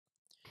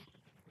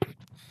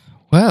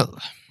Well,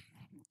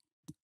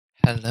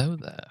 hello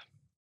there.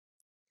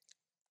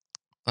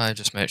 I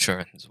just made sure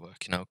everything's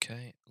working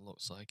okay.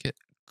 Looks like it.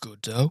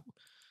 Goodo.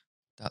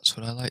 That's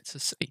what I like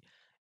to see.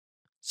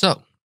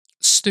 So,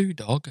 Stu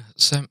Dog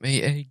sent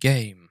me a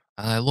game.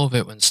 And I love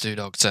it when Stu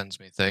Dog sends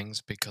me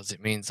things because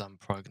it means I'm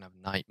probably going to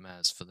have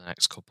nightmares for the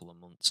next couple of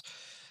months.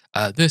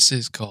 This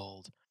is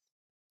called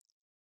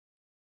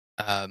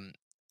um,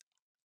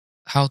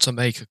 How to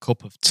Make a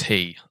Cup of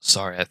Tea.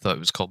 Sorry, I thought it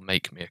was called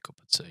Make Me a Cup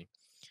of Tea.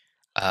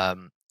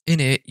 In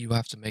it, you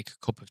have to make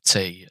a cup of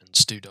tea, and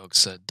Stu Dog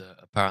said that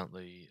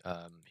apparently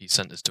he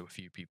sent this to a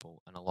few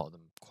people, and a lot of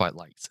them quite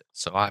liked it.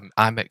 So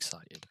I'm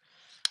excited.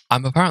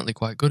 I'm apparently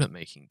quite good at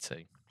making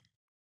tea,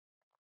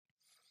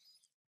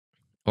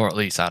 or at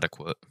least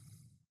adequate.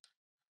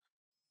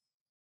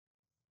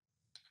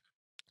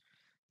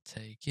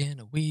 Taking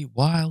a wee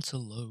while to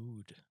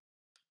load.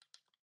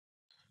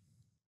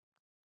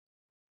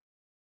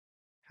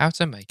 How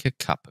to make a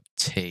cup of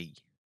tea.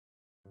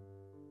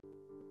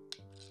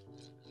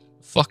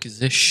 The fuck is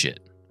this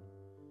shit?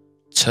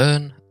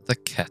 Turn the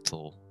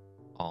kettle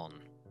on.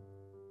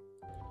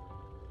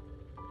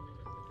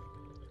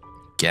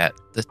 Get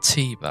the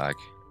tea bag.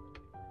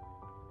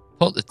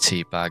 Put the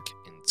tea bag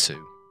into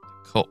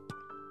the cup.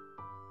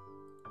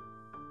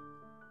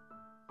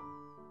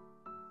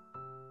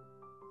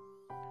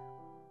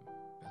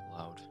 Bit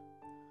loud.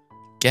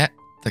 Get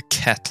the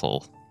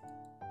kettle.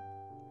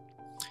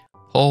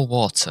 Pour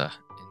water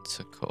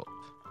into cup.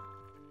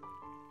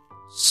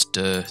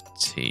 Stir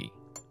tea.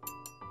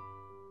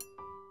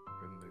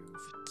 Remove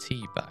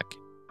tea bag.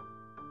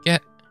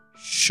 Get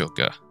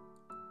sugar.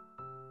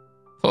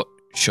 Put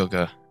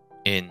sugar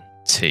in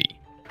tea.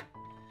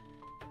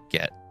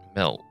 Get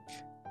milk.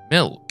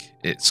 Milk,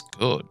 it's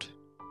good.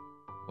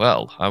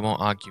 Well, I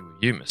won't argue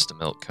with you, Mr.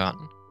 Milk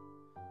Carton.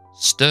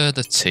 Stir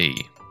the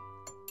tea.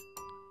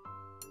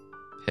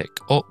 Pick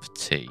up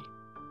tea.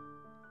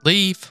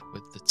 Leave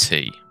with the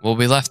tea. Well,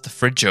 we left the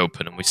fridge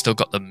open and we still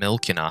got the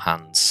milk in our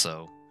hands,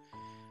 so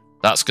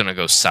that's going to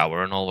go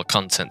sour and all the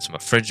contents of my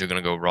fridge are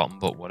going to go rotten,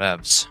 but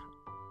whatevs.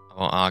 I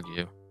won't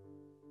argue.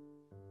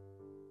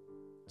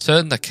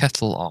 Turn the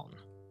kettle on.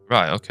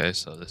 Right, okay,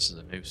 so this is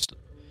a new stuff.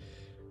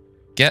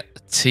 Get a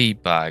tea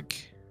bag.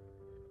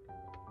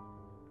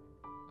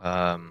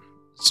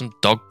 Some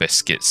dog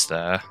biscuits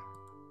there.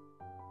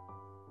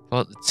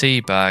 Put the tea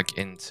bag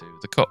into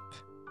the cup.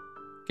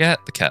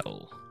 Get the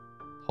kettle.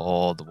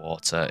 Pour the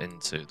water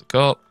into the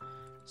cup.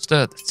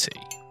 Stir the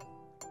tea.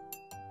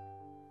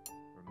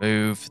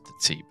 Remove the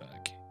tea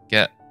bag.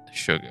 Get the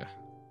sugar.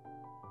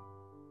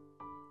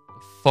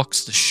 The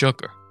fuck's the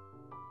sugar?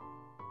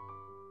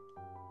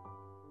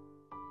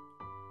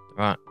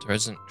 Right, there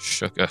isn't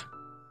sugar.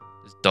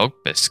 There's dog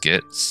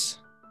biscuits.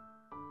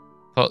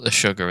 Put the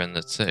sugar in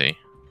the tea.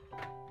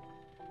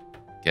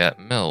 Get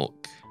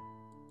milk.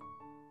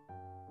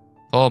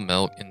 Pour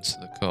milk into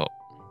the cup.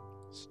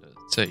 Stir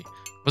the tea.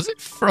 Was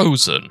it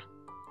frozen?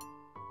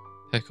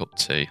 Pick up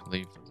tea.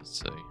 Leave the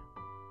tea.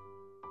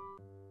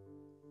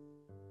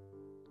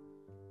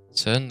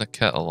 Turn the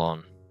kettle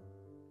on.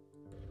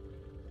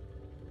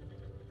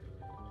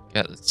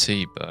 Get the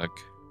tea bag.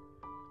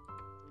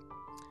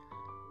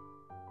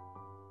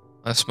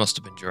 This must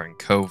have been during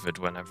COVID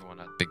when everyone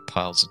had big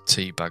piles of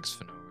tea bags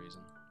for no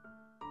reason.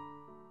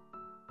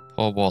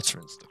 Pour water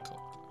into the cup.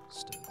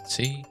 Stir the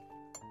tea.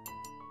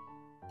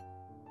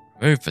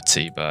 Remove the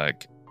tea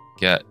bag.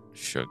 Get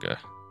sugar.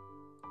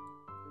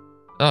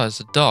 Oh,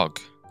 it's a dog.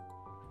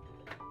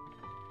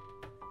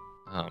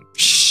 Oh,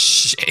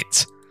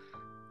 shit.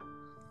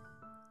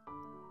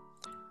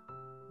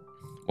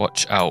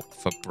 Watch out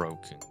for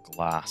broken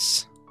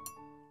glass.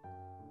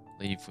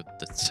 Leave with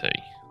the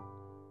tea.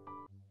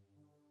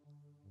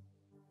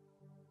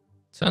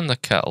 Turn the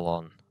kettle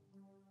on.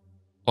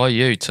 Why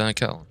you? Turn the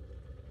kettle on.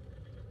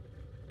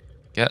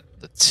 Get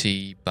the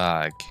tea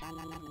bag.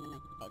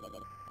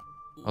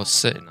 I was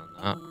sitting on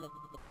that.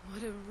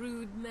 What a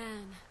rude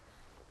man.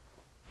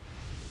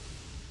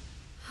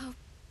 How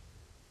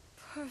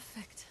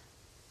perfect.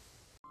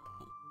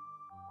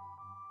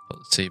 Put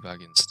the tea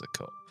bag into the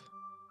cup.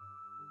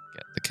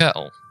 Get the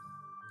kettle.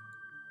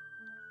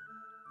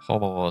 Pour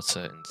water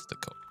into the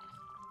cup.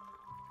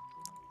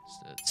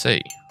 Stir the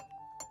tea.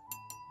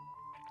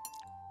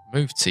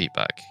 Remove tea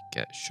bag.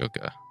 Get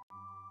sugar.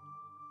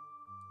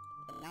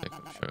 Pick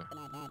up sugar.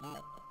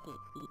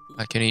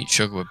 I can eat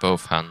sugar with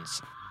both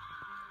hands.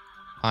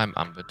 I'm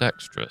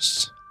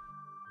ambidextrous.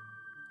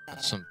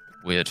 That's some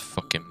weird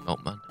fucking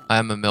milkman. I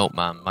am a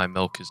milkman. My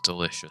milk is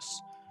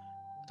delicious.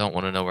 Don't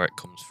want to know where it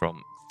comes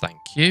from. Thank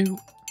you.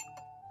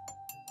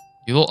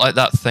 You look like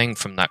that thing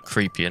from that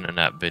creepy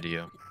internet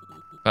video.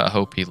 But I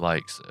hope he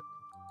likes it.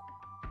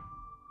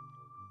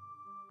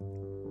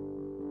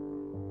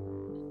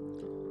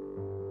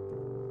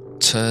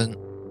 Turn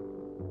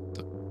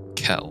the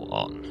kettle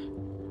on.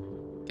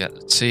 Get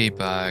the tea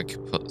bag.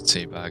 Put the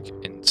tea bag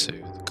into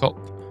the cup.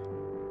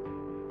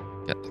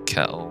 Get the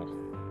kettle.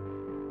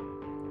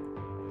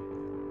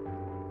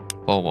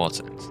 Pour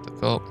water into the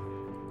cup.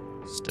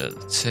 Stir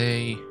the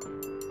tea.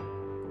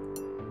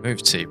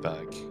 Remove tea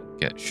bag.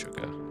 Get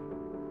sugar.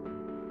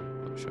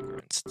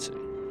 quantity.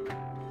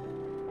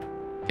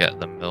 Get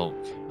the milk.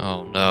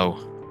 Oh no.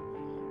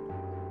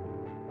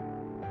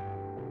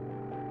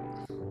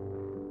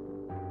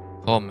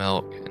 Pour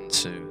milk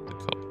into the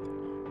cup.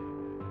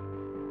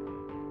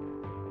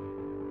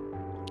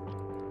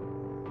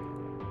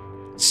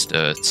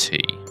 Stir tea.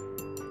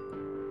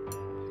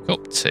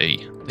 Cup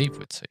tea. Leave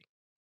with tea.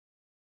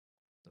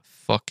 The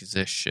fuck is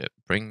this shit?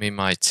 Bring me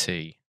my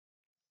tea.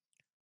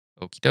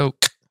 Okie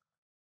doke.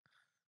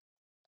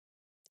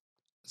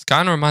 This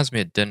kind of reminds me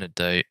of dinner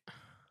date.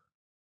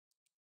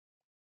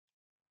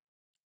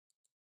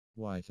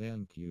 Why,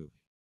 thank you.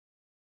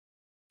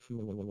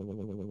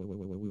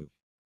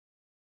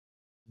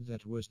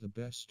 That was the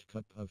best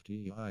cup of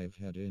tea I've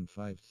had in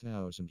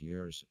 5,000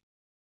 years.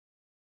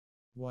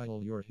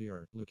 While you're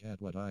here, look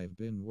at what I've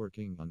been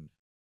working on.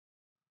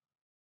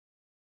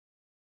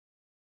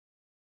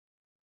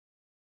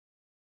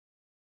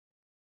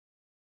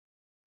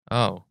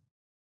 Oh.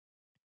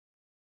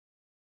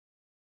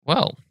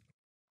 Well.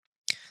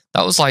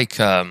 That was like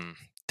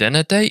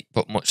dinner date,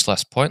 but much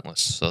less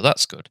pointless, so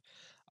that's good.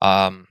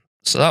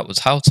 So that was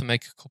how to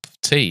make a cup of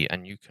tea,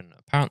 and you can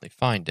apparently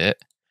find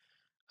it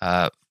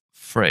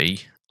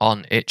free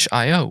on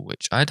itch.io,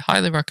 which I'd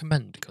highly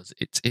recommend because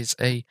it is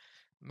a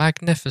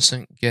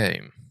magnificent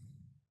game.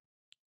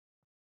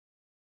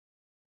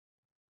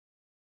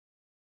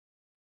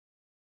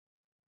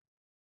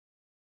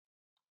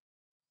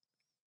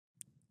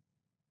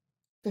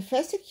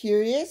 Professor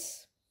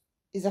Curious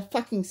is a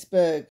fucking spurg.